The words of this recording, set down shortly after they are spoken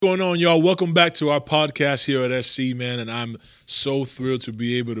What's going on, y'all? Welcome back to our podcast here at SC, man. And I'm so thrilled to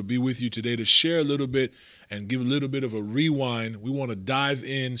be able to be with you today to share a little bit and give a little bit of a rewind. We want to dive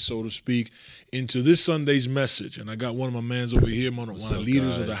in, so to speak, into this Sunday's message. And I got one of my mans over here, one of the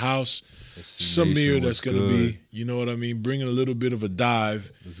leaders of the house, Samir, that's going to be, you know what I mean, bringing a little bit of a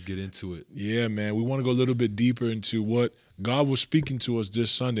dive. Let's get into it. Yeah, man. We want to go a little bit deeper into what God was speaking to us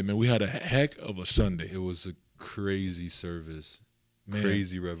this Sunday, man. We had a heck of a Sunday. It was a crazy service. Man.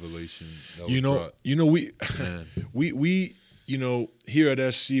 Crazy revelation. That was we here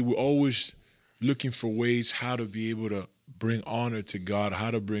at SC, we're always looking for ways how to be able to bring honor to God, how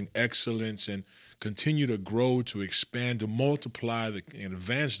to bring excellence and continue to grow, to expand, to multiply and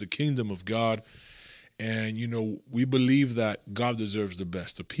advance the kingdom of God. And, we believe that God deserves the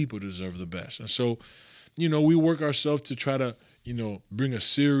best. The people deserve the best. And so, we work ourselves to try to, bring a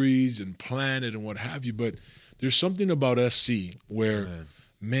series and plan it and what have you. But there's something about SC where,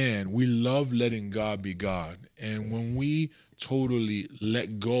 man, we love letting God be God. And when we totally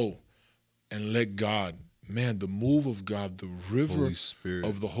let go and let God, man, the move of God, the river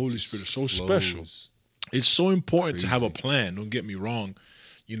of the Holy Spirit is so special. It's so important to have a plan, don't get me wrong,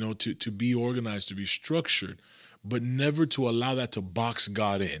 to be organized, to be structured, but never to allow that to box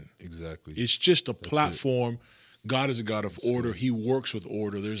God in. Exactly. It's just a platform. God is a God of order. He works with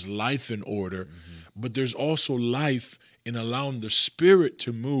order. There's life in order, but there's also life in allowing the Spirit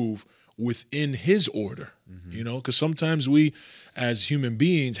to move within His order, because sometimes we as human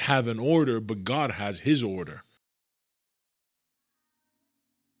beings have an order, but God has His order.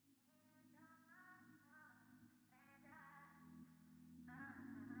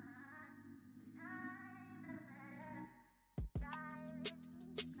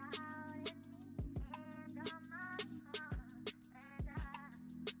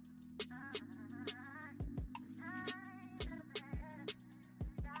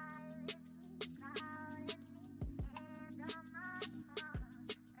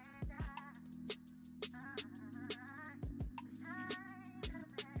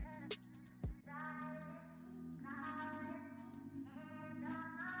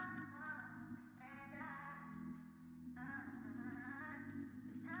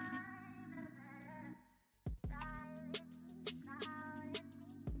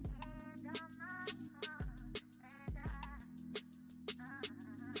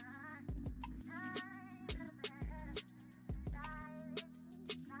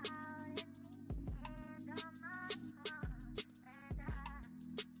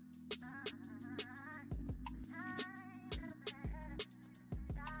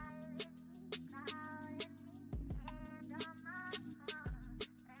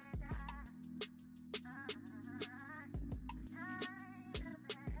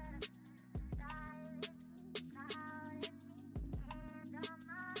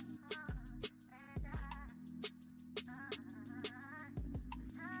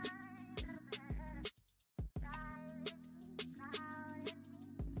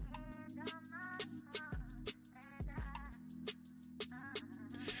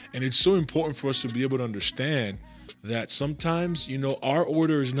 And it's so important for us to be able to understand that sometimes, our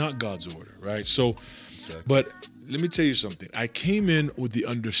order is not God's order, right? So, But let me tell you something. I came in with the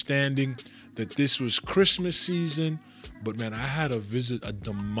understanding that this was Christmas season, but man, I had a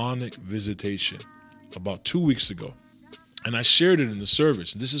demonic visitation about 2 weeks ago. And I shared it in the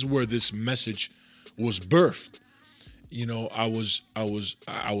service. This is where this message was birthed. I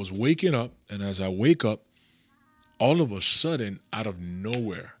was waking up, and as I wake up, all of a sudden, out of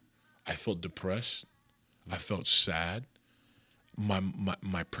nowhere, I felt depressed. I felt sad.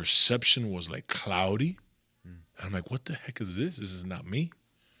 My perception was like cloudy. And I'm like, what the heck is this? This is not me.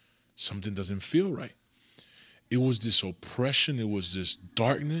 Something doesn't feel right. It was this oppression. It was this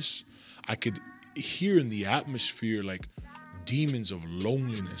darkness. I could hear in the atmosphere like demons of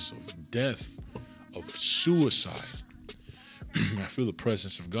loneliness, of death, of suicide. I feel the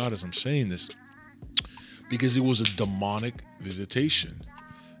presence of God as I'm saying this because it was a demonic visitation.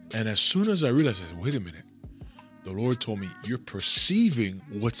 And as soon as I realized, I said, wait a minute. The Lord told me, you're perceiving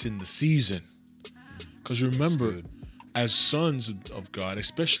what's in the season. Because remember, as sons of God,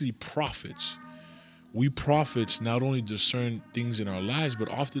 especially prophets, we prophets not only discern things in our lives, but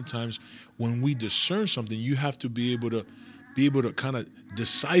oftentimes when we discern something, you have to be able to kind of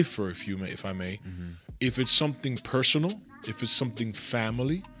decipher, if I may, if it's something personal, if it's something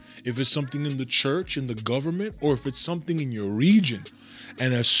family, if it's something in the church, in the government, or if it's something in your region.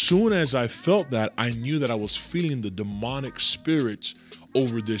 And as soon as I felt that, I knew that I was feeling the demonic spirits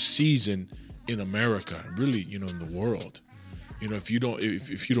over this season in America, really, in the world. if you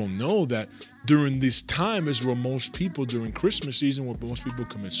don't know that during this time is where most people during Christmas season, where most people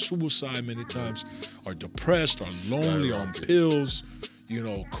commit suicide many times, are depressed, are lonely, on pills,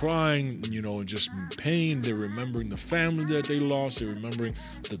 crying, just in pain. They're remembering the family that they lost. They're remembering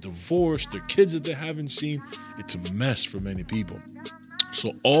the divorce, their kids that they haven't seen. It's a mess for many people.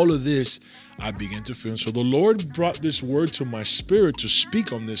 So all of this I began to feel. So the Lord brought this word to my spirit to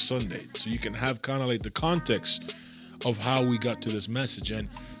speak on this Sunday. So you can have kind of like the context of how we got to this message. And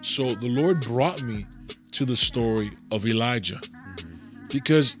so the Lord brought me to the story of Elijah.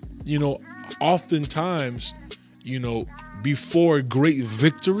 Because, oftentimes, before a great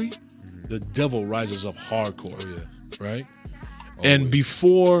victory, the devil rises up hardcore, right? Always. And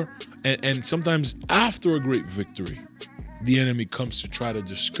before, and sometimes after a great victory, the enemy comes to try to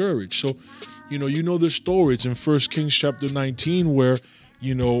discourage. So, the story. It's in 1 Kings chapter 19 where,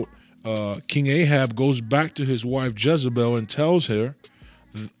 King Ahab goes back to his wife Jezebel and tells her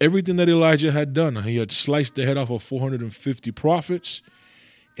everything that Elijah had done. He had sliced the head off of 450 prophets.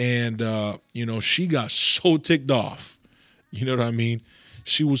 And, she got so ticked off. You know what I mean?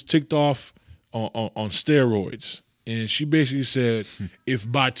 She was ticked off on steroids. And she basically said, if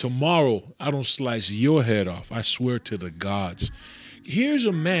by tomorrow I don't slice your head off, I swear to the gods. Here's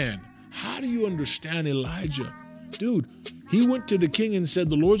a man. How do you understand Elijah? Dude, he went to the king and said,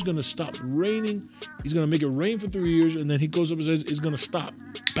 the Lord's going to stop raining. He's going to make it rain for 3 years. And then he goes up and says, it's going to stop.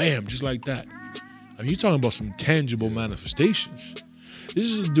 Bam, just like that. I mean, you're talking about some tangible manifestations. This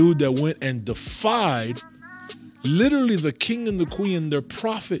is a dude that went and defied literally the king and the queen, their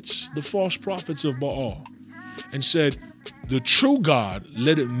prophets, the false prophets of Baal, and said, the true God,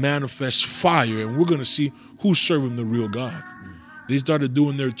 let it manifest fire, and we're going to see who's serving the real God. They started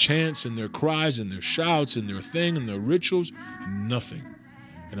doing their chants and their cries and their shouts and their thing and their rituals. Nothing.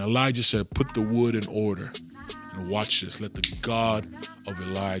 And Elijah said, put the wood in order. And watch this. Let the God of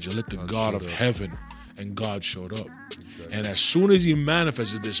Elijah, let the God of heaven, and God showed up. Exactly. And as soon as he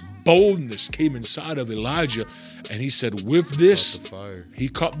manifested, this boldness came inside of Elijah. And he said, with this, he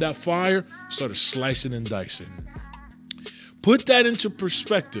caught that fire, started slicing and dicing. Put that into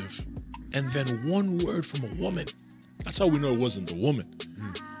perspective. And then one word from a woman. That's how we know it wasn't the woman.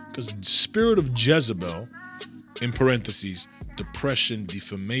 Because the spirit of Jezebel, in parentheses, depression,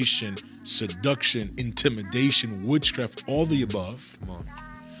 defamation, seduction, intimidation, witchcraft, all the above. Come on.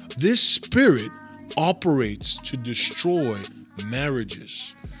 This spirit operates to destroy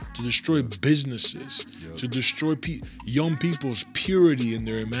marriages, to destroy businesses, to destroy young people's purity in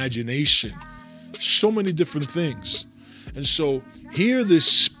their imagination. So many different things. And so here this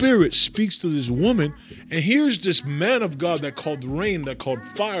spirit speaks to this woman, and here's this man of God that called rain, that called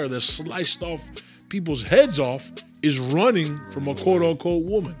fire, that sliced off people's heads off, is running from a quote-unquote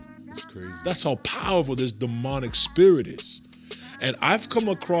woman. That's crazy. That's how powerful this demonic spirit is. And I've come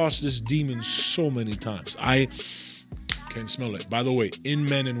across this demon so many times. I can smell it. By the way, in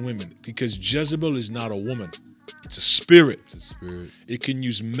men and women, because Jezebel is not a woman. It's a spirit. It's a spirit. It can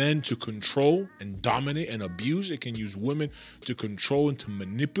use men to control and dominate and abuse. It can use women to control and to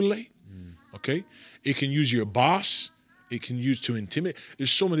manipulate. Okay? It can use your boss. It can use to intimidate.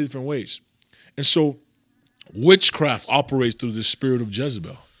 There's so many different ways. And so witchcraft operates through the spirit of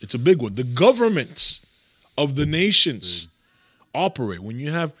Jezebel. It's a big one. The governments of the nations operate. When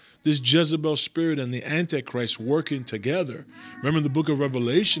you have this Jezebel spirit and the Antichrist working together, remember in the book of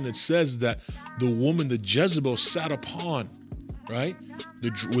Revelation, it says that the woman, the Jezebel, sat upon, right,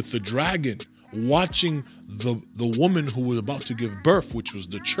 with the dragon, watching the woman who was about to give birth, which was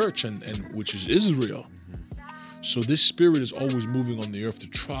the church and which is Israel. So this spirit is always moving on the earth to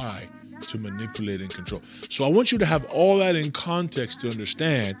try to manipulate and control. So I want you to have all that in context to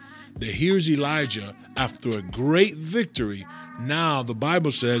understand that here's Elijah after a great victory. Now the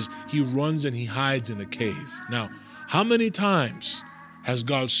Bible says he runs and he hides in a cave. Now, how many times has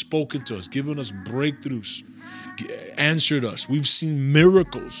God spoken to us, given us breakthroughs, answered us? We've seen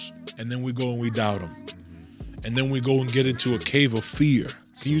miracles, and then we go and we doubt them. And then we go and get into a cave of fear.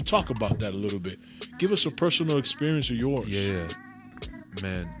 Can you talk about that a little bit? Give us a personal experience of yours. Yeah.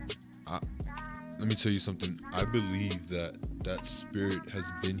 Man, let me tell you something. I believe that spirit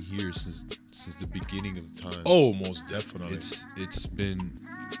has been here since the beginning of time. Oh, most definitely. It's been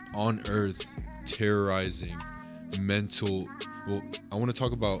on earth, terrorizing, mental. Well, I want to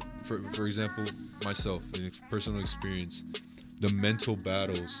talk about, for example, myself, in personal experience, the mental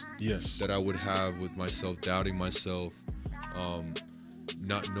battles that I would have with myself, doubting myself,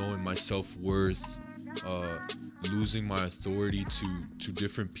 not knowing my self-worth, losing my authority to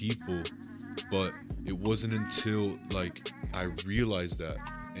different people. But it wasn't until I realized that,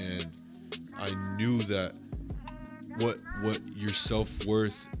 and I knew that what your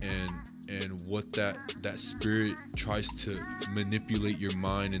self-worth and what that spirit tries to manipulate your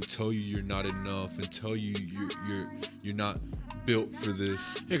mind and tell you you're not enough and tell you you're not built for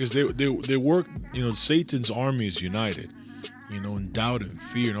this. Yeah, because they work. Satan's army is united. And doubt and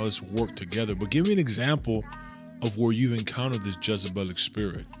fear and all this work together. But give me an example of where you've encountered this Jezebelic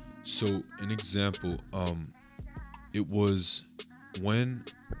spirit. So an example, it was when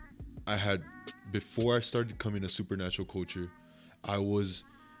before I started becoming a supernatural coacher, I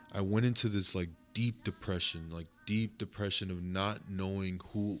went into this deep depression of not knowing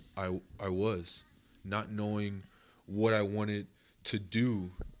who I was, not knowing what I wanted to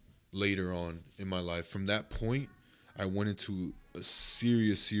do later on in my life. From that point, I went into a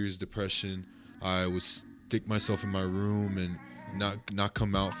serious depression. I would stick myself in my room and not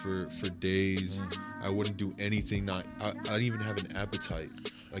come out for days. I wouldn't do anything. I didn't even have an appetite.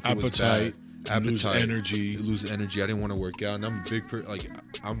 It was bad. Lose energy. Lose energy. I didn't want to work out, and I'm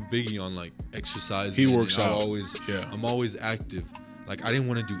I'm biggie on exercise. He works out. I'm always active. I didn't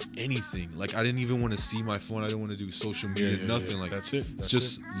want to do anything. I didn't even want to see my phone. I didn't want to do social media. Nothing. That's it. It's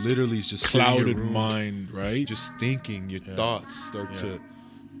just literally just clouded mind, right? Just thinking. Your thoughts start to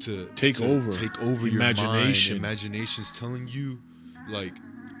take over your mind. Imagination's telling you,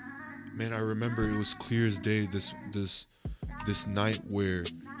 man. I remember it was clear as day. This night where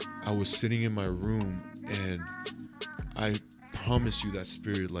I was sitting in my room and I promise you that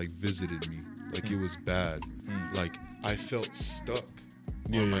spirit visited me. It was bad. I felt stuck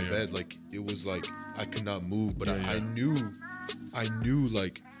on my bed. It was I could not move, but I knew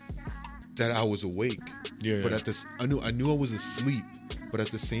that I was awake. But at this, I knew I was asleep, but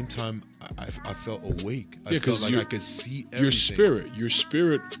at the same time, I felt awake. I felt I could see everything. Your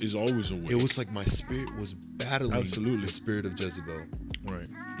spirit is always awake. It was my spirit was battling the spirit of Jezebel. Right.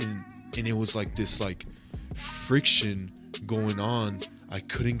 And it was this friction going on. I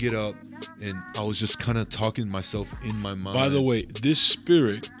couldn't get up, and I was just kind of talking to myself in my mind. By the way, this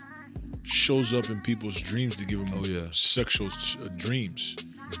spirit shows up in people's dreams to give them sexual dreams.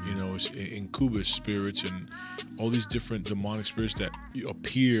 It's incubus spirits and all these different demonic spirits that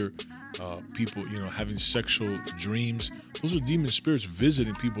appear. People, having sexual dreams. Those are demon spirits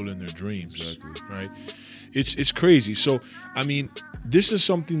visiting people in their dreams. Exactly. Right? It's crazy. So, this is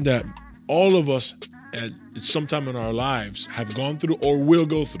something that all of us at some time in our lives have gone through or will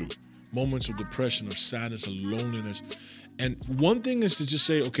go through. Moments of depression, of sadness, of loneliness. And one thing is to just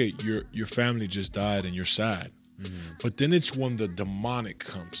say, okay, your family just died and you're sad. Mm-hmm. But then it's when the demonic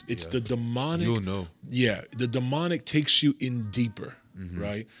comes. It's the demonic. You'll know. Yeah, the demonic takes you in deeper,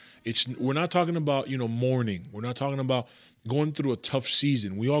 right? We're not talking about, mourning. We're not talking about going through a tough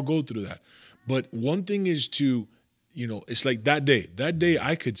season. We all go through that. But one thing is to, it's like that day. That day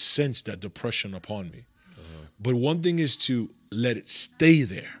I could sense that depression upon me. But one thing is to let it stay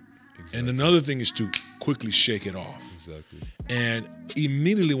there. Exactly. And another thing is to quickly shake it off. Exactly. And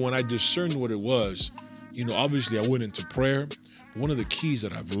immediately when I discerned what it was, obviously I went into prayer. One of the keys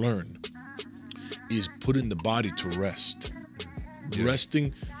that I've learned is putting the body to rest. Yeah.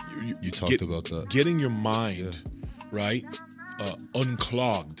 Resting. You talked about that. Getting your mind, right,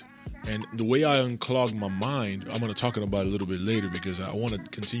 unclogged. And the way I unclog my mind, I'm going to talk about it a little bit later because I want to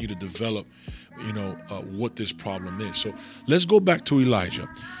continue to develop, what this problem is. So let's go back to Elijah.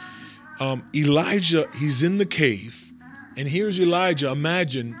 Elijah, he's in the cave, and here's Elijah.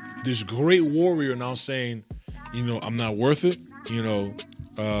 Imagine this great warrior now saying, I'm not worth it.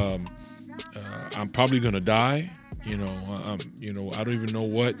 I'm probably going to die. I don't even know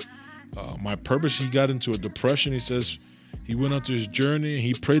what my purpose. He got into a depression. He says he went on to his journey and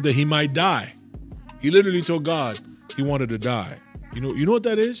he prayed that he might die. He literally told God he wanted to die. You know what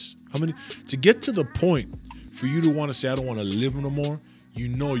that is? To get to the point for you to want to say, I don't want to live no more,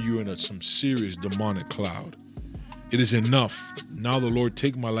 you're in some serious demonic cloud. It is enough. Now the Lord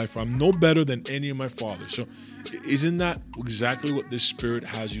take my life. I'm no better than any of my fathers. So isn't that exactly what this spirit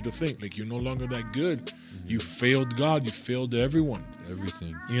has you to think? You're no longer that good. Mm-hmm. You failed God. You failed everyone.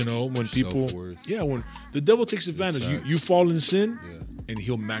 Everything. When people, self-worth. When the devil takes advantage, you fall in sin and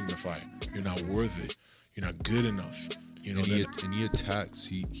he'll magnify it. You're not worth it. You're not good enough. And he attacks.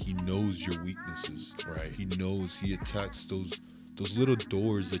 He knows your weaknesses. Right. He attacks those little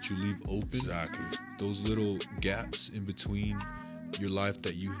doors that you leave open. Exactly. Those little gaps in between your life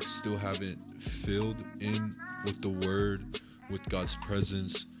that you still haven't filled in with the word, with God's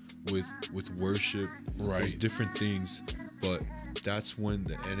presence, with worship. Right. Those different things. But that's when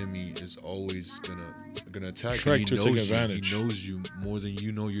the enemy is always gonna attack. Try to take advantage. He knows you more than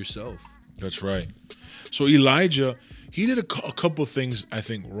you know yourself. That's right. So Elijah, he did a couple things I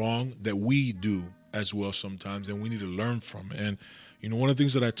think wrong that we do as well sometimes, and we need to learn from it. And one of the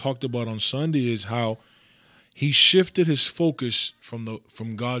things that I talked about on Sunday is how he shifted his focus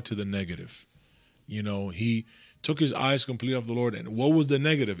from God to the negative. He took his eyes completely off the Lord, and what was the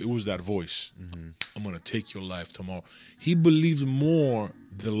negative? It was that voice. I'm going to take your life tomorrow. He believed more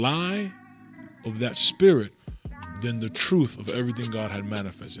the lie of that spirit than the truth of everything God had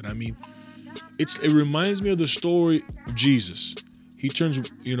manifested. I mean, it reminds me of the story of Jesus. He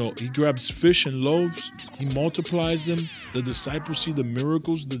turns, he grabs fish and loaves, he multiplies them. The disciples see the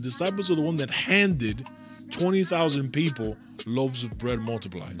miracles. The disciples are the one that handed 20,000 people loaves of bread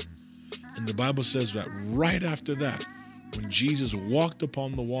multiplied. And the Bible says that right after that, when Jesus walked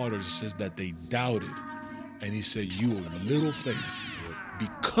upon the waters, it says that they doubted. And he said, you of little faith,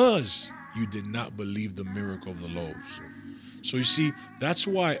 because you did not believe the miracle of the loaves. So you see, that's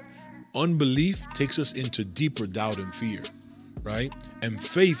why unbelief takes us into deeper doubt and fear, right? And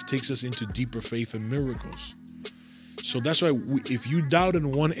faith takes us into deeper faith and miracles. So that's why if you doubt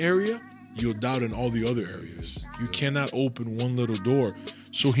in one area, you'll doubt in all the other areas. You cannot open one little door.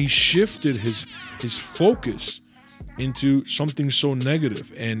 So he shifted his focus into something so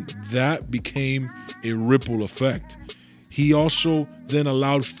negative, and that became a ripple effect. He also then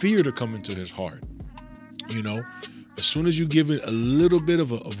allowed fear to come into his heart. As soon as you give it a little bit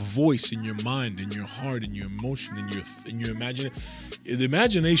of a voice in your mind, in your heart, in your emotion, in your imagination, the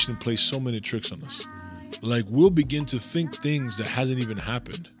imagination plays so many tricks on us. Like, we'll begin to think things that hasn't even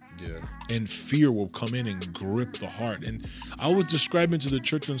happened. Yeah. And fear will come in and grip the heart. And I was describing to the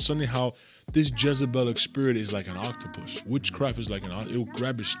church on Sunday how this Jezebelic spirit is like an octopus. Witchcraft is like it will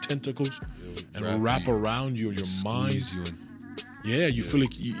grab its tentacles and wrap around you, your mind. You feel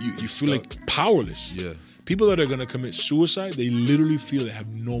like you feel like powerless. Yeah. People that are going to commit suicide, they literally feel they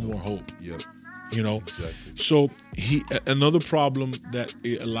have no more hope. Yep. Exactly. So another problem that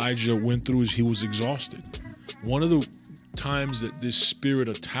Elijah went through is he was exhausted. One of the times that this spirit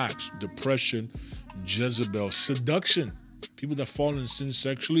attacks, depression, Jezebel, seduction, people that fall in sin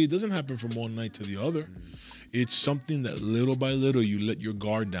sexually, it doesn't happen from one night to the other. It's something that little by little you let your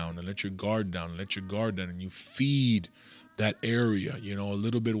guard down and let your guard down and let your guard down, and you feed that area, a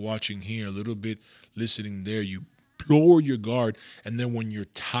little bit watching here, a little bit listening there. You lower your guard, and then when you're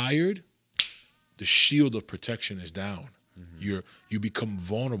tired, the shield of protection is down. You become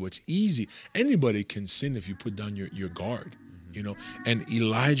vulnerable. It's easy. Anybody can sin if you put down your guard, And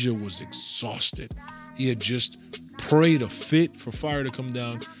Elijah was exhausted. He had just prayed a fit for fire to come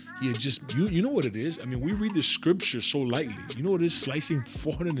down. He had just, you know what it is? I mean, we read the scripture so lightly. You know what it is? Slicing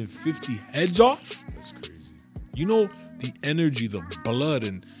 450 heads off? That's crazy. The energy, the blood,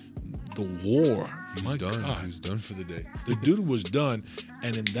 and the war. He was done. God. He was done for the day. The dude was done.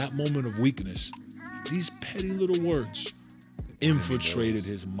 And in that moment of weakness, these petty little words infiltrated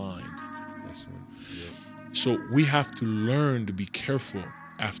his mind. So we have to learn to be careful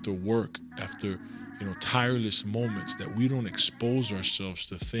after work, after tireless moments, that we don't expose ourselves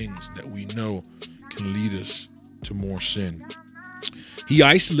to things that we know can lead us to more sin. He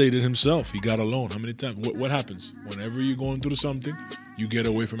isolated himself. He got alone. How many times? What happens whenever you're going through something? You get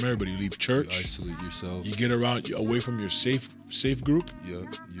away from everybody. You leave church. You isolate yourself. You get away from your safe group.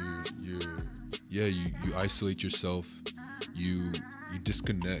 Yeah. You isolate yourself. You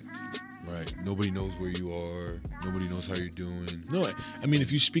disconnect. Right. Nobody knows where you are. Nobody knows how you're doing. No, I mean,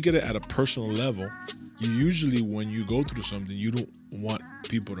 if you speak at it at a personal level, you usually, when you go through something, you don't want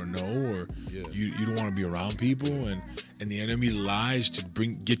people to know, or you don't want to be around people, and the enemy lies to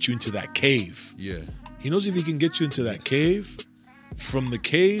get you into that cave. Yeah. He knows if he can get you into that cave, from the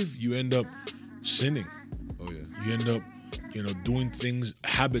cave, you end up sinning. Oh, yeah. You end up, doing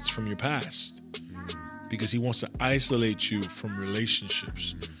habits from your past, because he wants to isolate you from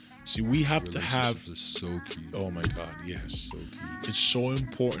relationships. See, we have to have. Are so key. Oh my God, yes. So key. It's so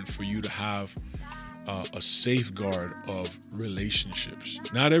important for you to have a safeguard of relationships.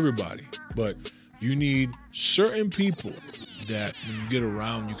 Not everybody, but you need certain people that when you get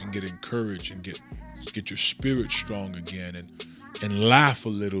around, you can get encouraged and get your spirit strong again, and laugh a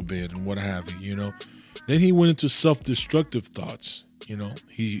little bit and what have you. Then he went into self-destructive thoughts.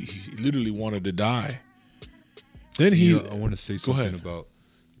 He literally wanted to die. Then I want to say something about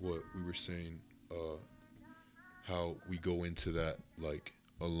what we were saying, how we go into that like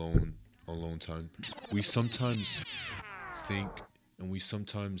alone time. We sometimes think, and we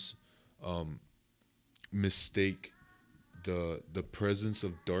sometimes mistake the presence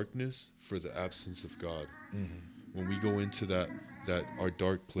of darkness for the absence of God. Mm-hmm. When we go into that our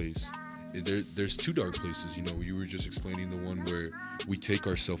dark place, there's two dark places. You were just explaining the one where we take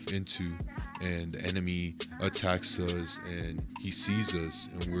ourselves into, and the enemy attacks us and he sees us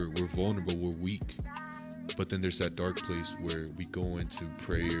and we're vulnerable, we're weak. But then there's that dark place where we go into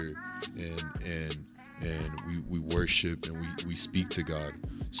prayer and we worship and we speak to God.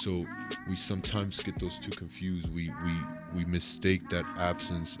 So we sometimes get those two confused. We mistake that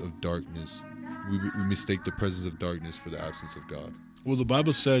absence of darkness. We mistake the presence of darkness for the absence of God. Well, the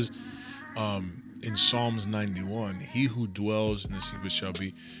Bible says in Psalms 91, he who dwells in the secret shall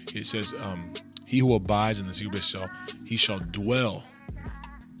be, it says, he who abides in the secret he shall dwell,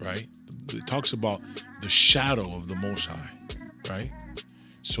 right? It talks about the shadow of the Most High, right?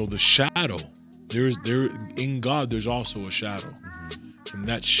 So the shadow, in God, there's also a shadow. And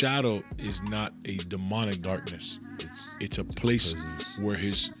that shadow is not a demonic darkness. It's a place where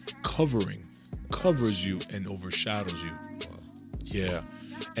his covering covers you and overshadows you. Wow. Yeah.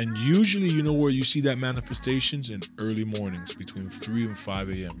 And usually, you know where you see that manifestations? In early mornings between 3 and 5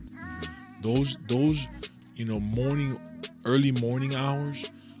 a.m. Those early morning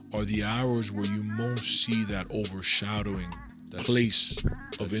hours are the hours where you most see that overshadowing place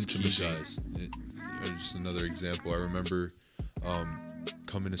of intimacy. Key, guys. Just another example. I remember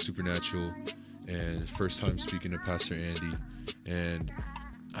coming to Supernatural and first time speaking to Pastor Andy, and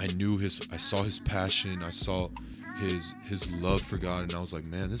I saw his passion, I saw his love for God, and I was like,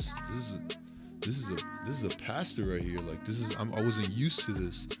 man, this is a pastor right here. Like I wasn't used to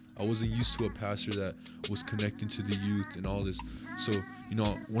this. I wasn't used to a pastor that was connecting to the youth and all this. So,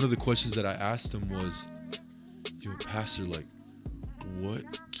 one of the questions that I asked him was, yo, pastor, like,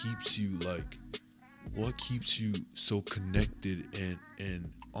 what keeps you so connected and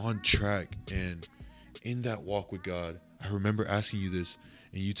on track and in that walk with God? I remember asking you this,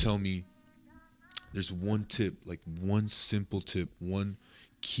 and you tell me there's one tip, like one simple tip, one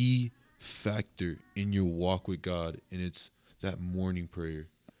key factor in your walk with God, and it's that morning prayer.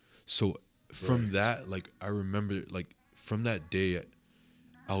 So from that, like, I remember, like, from that day,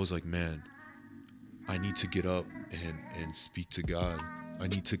 I was like, man, I need to get up and speak to God. I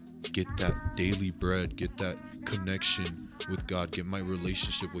need to get that daily bread, get that connection with God, get my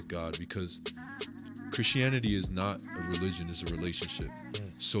relationship with God, because Christianity is not a religion, it's a relationship.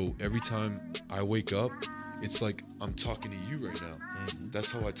 So every time I wake up, it's like I'm talking to you right now.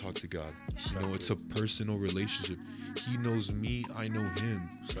 That's how I talk to God. Exactly. It's a personal relationship. He knows me, I know him.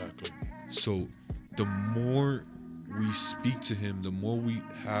 Exactly. So the more we speak to him, the more we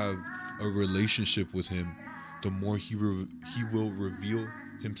have a relationship with him, the more he will reveal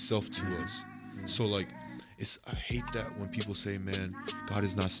himself to us. So, like, I hate that when people say, man, God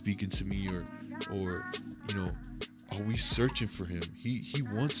is not speaking to me, or are we searching for him? He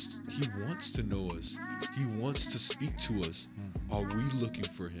wants to know us. He wants to speak to us. Are we looking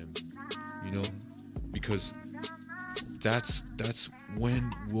for him? Because that's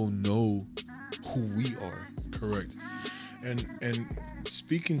when we'll know who we are. Correct. And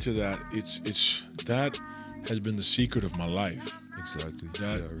speaking to that, it's that has been the secret of my life. Exactly.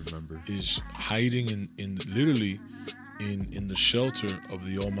 That I remember. Is hiding in literally in the shelter of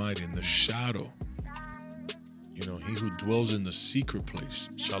the Almighty, in the shadow. He who dwells in the secret place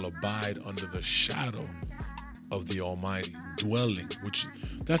shall abide under the shadow of the Almighty, dwelling, which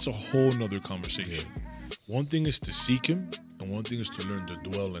that's a whole nother conversation. Yeah. One thing is to seek him, and one thing is to learn to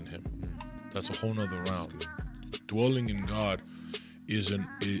dwell in him. That's a whole nother round. Dwelling in God is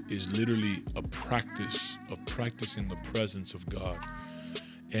literally a practice of practicing the presence of God.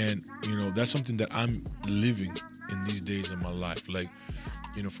 And, that's something that I'm living in these days of my life. Like,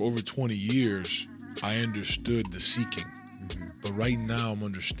 for over 20 years, I understood the seeking. But right now, I'm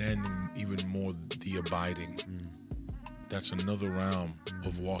understanding even more the abiding. That's another realm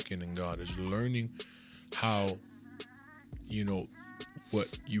of walking in God, is learning how, what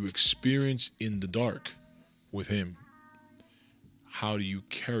you experience in the dark with him, how do you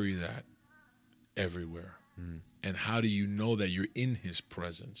carry that everywhere? And how do you know that you're in his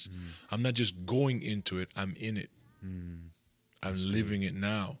presence? I'm not just going into it, I'm in it. I'm living it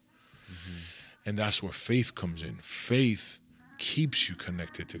now. And that's where faith comes in. Faith keeps you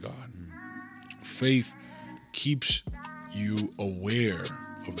connected to God. Faith keeps you aware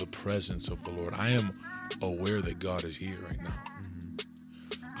of the presence of the Lord. I am aware that God is here right now.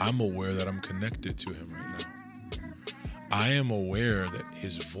 I'm aware that I'm connected to him right now. I am aware that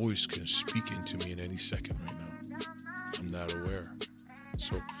his voice can speak into me in any second right now. I'm that aware.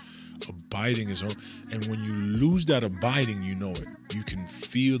 So abiding is, and when you lose that abiding, you know it. You can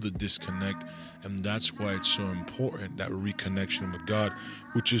feel the disconnect, and that's why it's so important, that reconnection with God,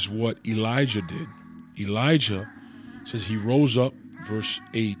 which is what Elijah did. Elijah says he rose up, verse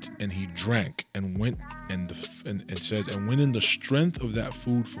 8, and he drank and went and says, and went in the strength of that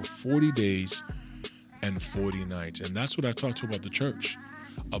food for 40 days and 40 nights. And that's what I talked to about the church,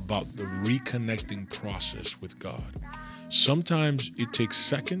 about the reconnecting process with God. Sometimes it takes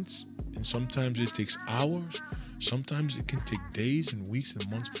seconds, and sometimes it takes hours. Sometimes it can take days and weeks and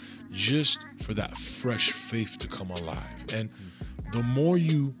months just for that fresh faith to come alive. And the more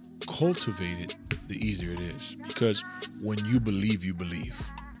you cultivate it, the easier it is. Because when you believe, you believe.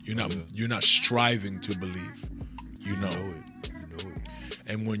 You're not striving to believe. You know it.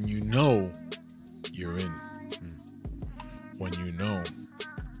 And when you know, you're in. When you know,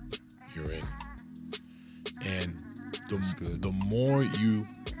 you're in. And the more you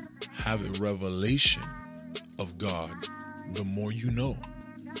have a revelation of God, the more you know.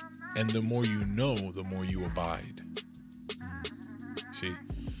 And the more you know, the more you abide. See?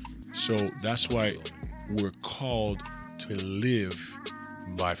 So that's why we're called to live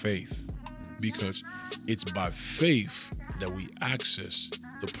by faith, because it's by faith that we access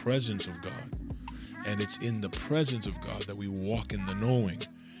the presence of God. And it's in the presence of God that we walk in the knowing.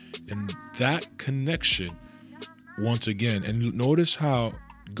 And that connection, once again, and notice how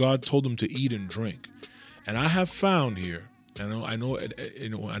God told them to eat and drink. And I have found here, I know,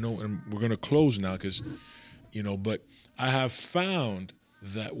 and we're going to close now because, but I have found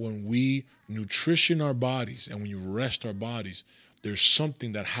that when we nutrition our bodies and when you rest our bodies, there's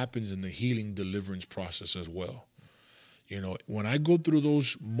something that happens in the healing deliverance process as well. When I go through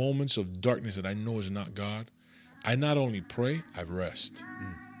those moments of darkness that I know is not God, I not only pray, I rest.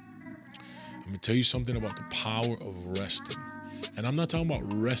 Let me tell you something about the power of resting. And I'm not talking about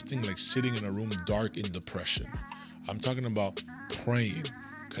resting like sitting in a room dark in depression. I'm talking about praying,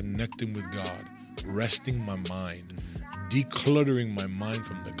 connecting with God, resting my mind, decluttering my mind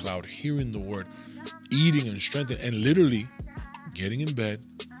from the cloud, hearing the word, eating and strengthening, and literally getting in bed,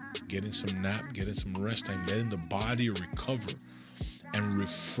 getting some nap, getting some rest time, letting the body recover and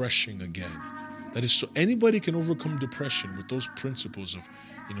refreshing again. That is so anybody can overcome depression with those principles of,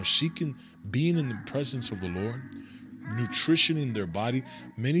 seeking, being in the presence of the Lord, nutritioning their body.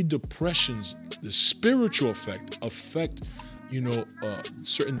 Many depressions, the spiritual affect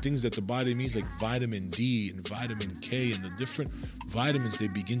certain things that the body needs, like vitamin D and vitamin K, and the different vitamins, they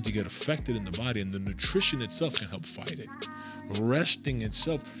begin to get affected in the body, and the nutrition itself can help fight it. Resting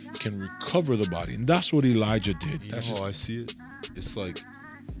itself can recover the body, and that's what Elijah did. That's how I see it. It's like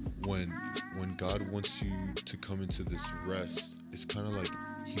when God wants you to come into this rest, it's kind of like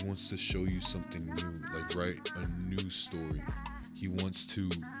he wants to show you something new, like write a new story. He wants to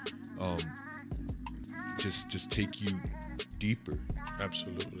just take you deeper.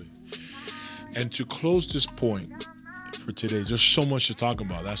 Absolutely. And to close this point for today, there's so much to talk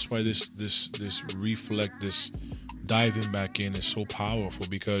about. That's why this diving back in is so powerful,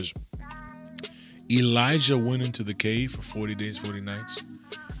 because Elijah went into the cave for 40 days, 40 nights.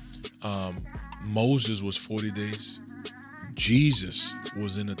 Moses was 40 days. Jesus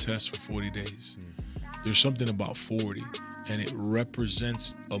was in a test for 40 days. There's something about 40, and it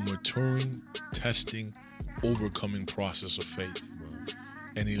represents a maturing, testing, overcoming process of faith.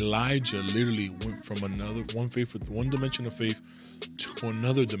 And Elijah literally went from one dimension of faith to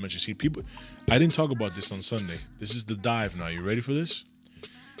another dimension. See, people, I didn't talk about this on Sunday. This is the dive now. You ready for this?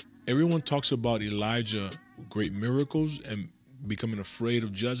 Everyone talks about Elijah, great miracles, and becoming afraid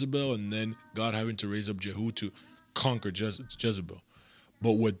of Jezebel, and then God having to raise up Jehu to conquer Jezebel.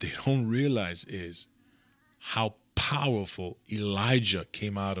 But what they don't realize is how powerful Elijah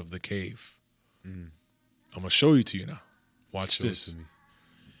came out of the cave. I'm going to show you to you now. Watch this.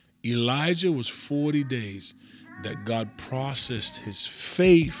 Elijah was 40 days that God processed his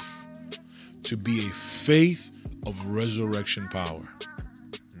faith to be a faith of resurrection power.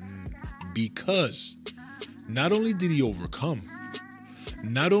 Because not only did he overcome,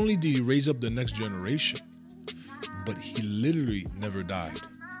 not only did he raise up the next generation, but he literally never died.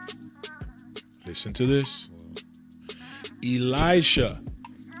 Listen to this. Elisha,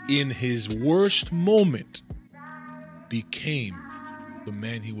 in his worst moment, became the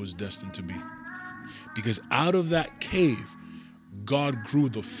man he was destined to be. Because out of that cave, God grew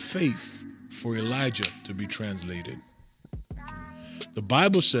the faith for Elijah to be translated. The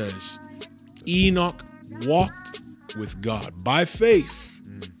Bible says Enoch walked with God by faith.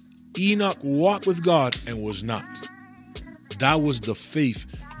 Enoch walked with God and was not. That was the faith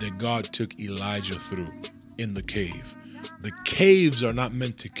that God took Elijah through in the cave. The caves are not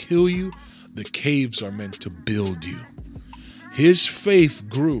meant to kill you. The caves are meant to build you. His faith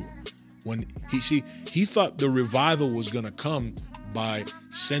grew when he thought the revival was going to come by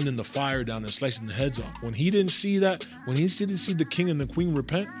sending the fire down and slicing the heads off. When he didn't see that, when he didn't see the king and the queen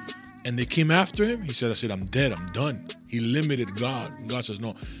repent, and they came after him, he said, I'm dead, I'm done. He limited God. And God says,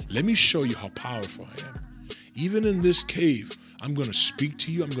 no, let me show you how powerful I am. Even in this cave, I'm going to speak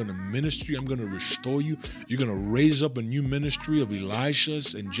to you. I'm going to minister you. I'm going to restore you. You're going to raise up a new ministry of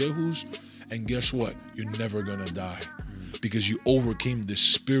Elishas and Jehus. And guess what? You're never going to die. Because you overcame this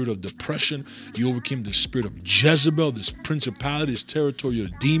spirit of depression. You overcame the spirit of Jezebel, this principality, this territorial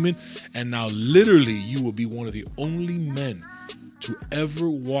demon. And now literally you will be one of the only men to ever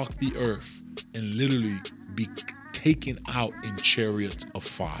walk the earth and literally be taken out in chariots of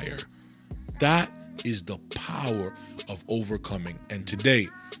fire. That is the power of overcoming. And today,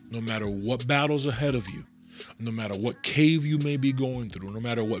 no matter what battles ahead of you, no matter what cave you may be going through, no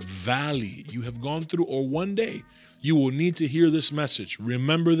matter what valley you have gone through, or one day you will need to hear this message.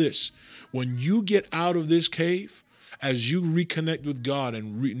 Remember this: when you get out of this cave, as you reconnect with God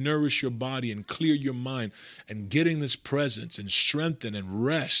and nourish your body and clear your mind and get in His presence and strengthen and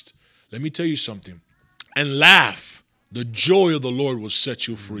rest, let me tell you something, and laugh. The joy of the Lord will set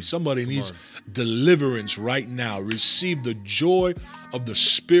you free. Somebody needs deliverance right now. Receive the joy of the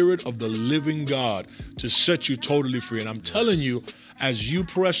Spirit of the living God to set you totally free. And I'm telling you, as you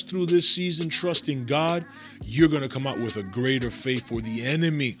press through this season, trusting God, you're going to come out with a greater faith where the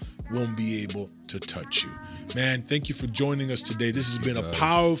enemy won't be able to touch you. Man, thank you for joining us today. This has been a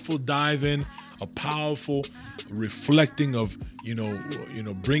powerful dive in, a powerful reflecting of,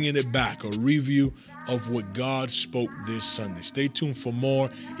 bringing it back, a review of what God spoke this Sunday. Stay tuned for more.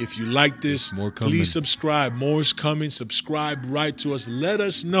 If you like this, please subscribe. More is coming. Subscribe, write to us. Let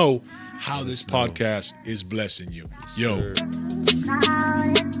us know how this podcast is blessing you. Yes, Yo.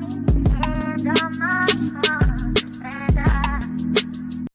 sir.